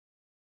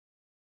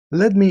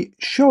Let me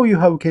show you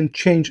how we can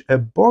change a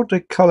border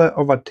color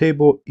of a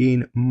table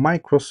in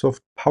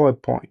Microsoft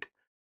PowerPoint.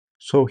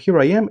 So here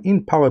I am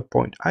in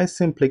PowerPoint. I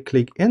simply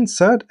click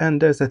Insert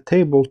and there's a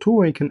table tool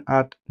where you can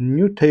add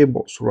new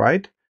tables,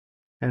 right?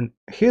 And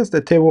here's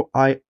the table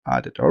I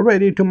added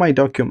already to my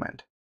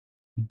document.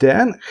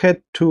 Then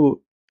head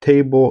to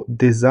Table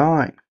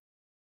Design.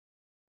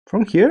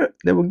 From here,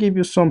 they will give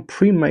you some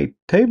pre-made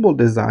table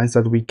designs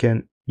that we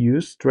can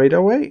use straight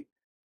away.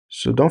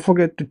 So don't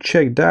forget to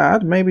check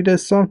that. Maybe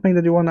there's something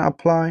that you want to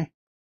apply.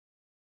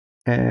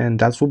 And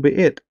that will be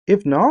it.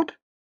 If not,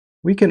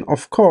 we can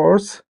of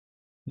course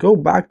go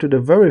back to the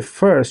very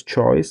first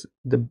choice,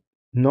 the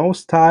no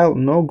style,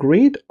 no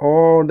grid,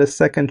 or the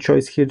second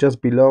choice here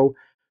just below,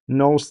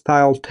 no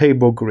style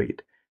table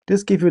grid.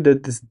 This gives you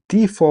this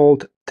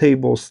default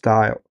table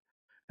style.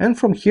 And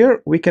from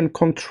here, we can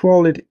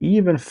control it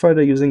even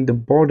further using the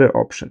border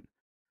option.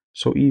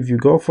 So if you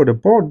go for the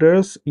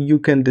borders, you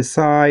can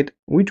decide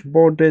which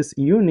borders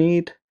you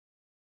need,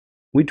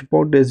 which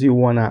borders you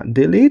wanna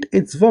delete.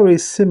 It's very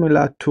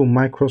similar to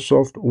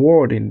Microsoft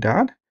Word in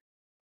that.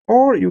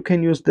 Or you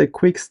can use the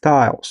quick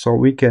style, so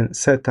we can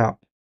set up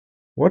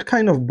what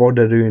kind of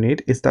border do you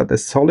need. Is that a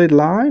solid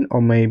line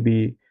or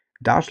maybe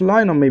dashed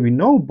line or maybe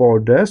no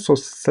border? So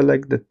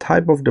select the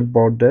type of the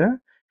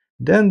border,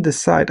 then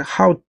decide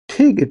how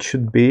thick it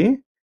should be.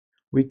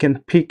 We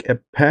can pick a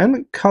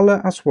pen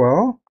color as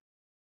well,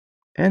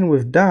 and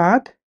with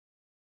that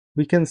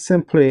we can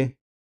simply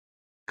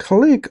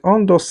click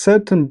on those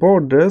certain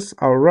borders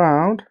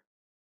around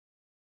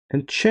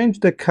and change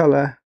the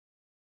color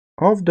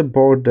of the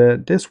border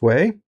this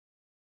way.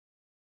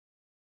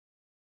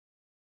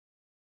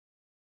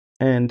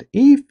 And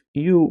if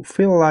you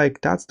feel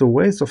like that's the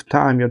waste of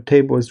time, your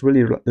table is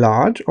really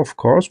large, of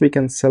course, we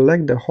can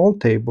select the whole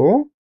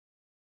table.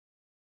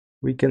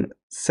 We can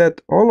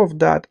set all of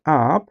that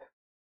up.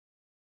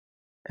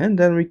 And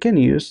then we can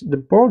use the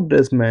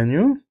borders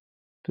menu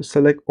to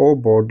select all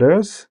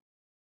borders.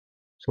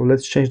 So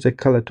let's change the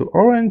color to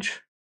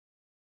orange.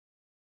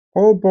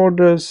 All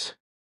borders,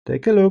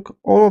 take a look,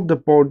 all of the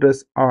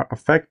borders are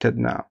affected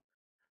now.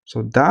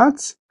 So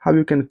that's how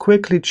you can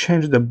quickly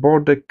change the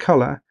border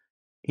color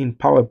in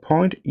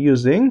PowerPoint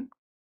using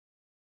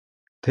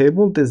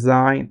Table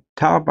Design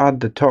tab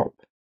at the top.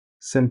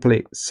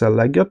 Simply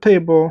select your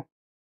table,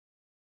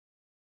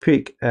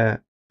 pick a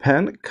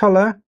pen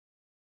color.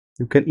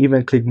 You can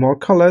even click more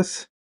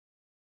colors.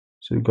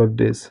 So you got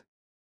this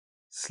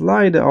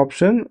slider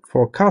option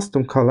for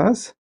custom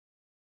colors,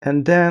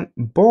 and then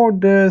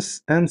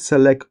borders, and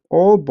select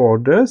all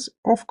borders.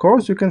 Of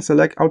course, you can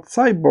select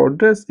outside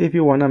borders if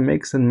you want to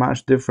mix and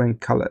match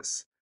different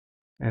colors.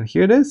 And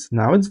here it is.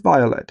 Now it's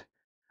violet.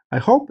 I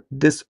hope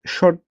this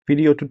short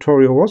video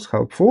tutorial was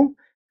helpful.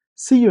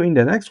 See you in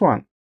the next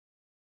one.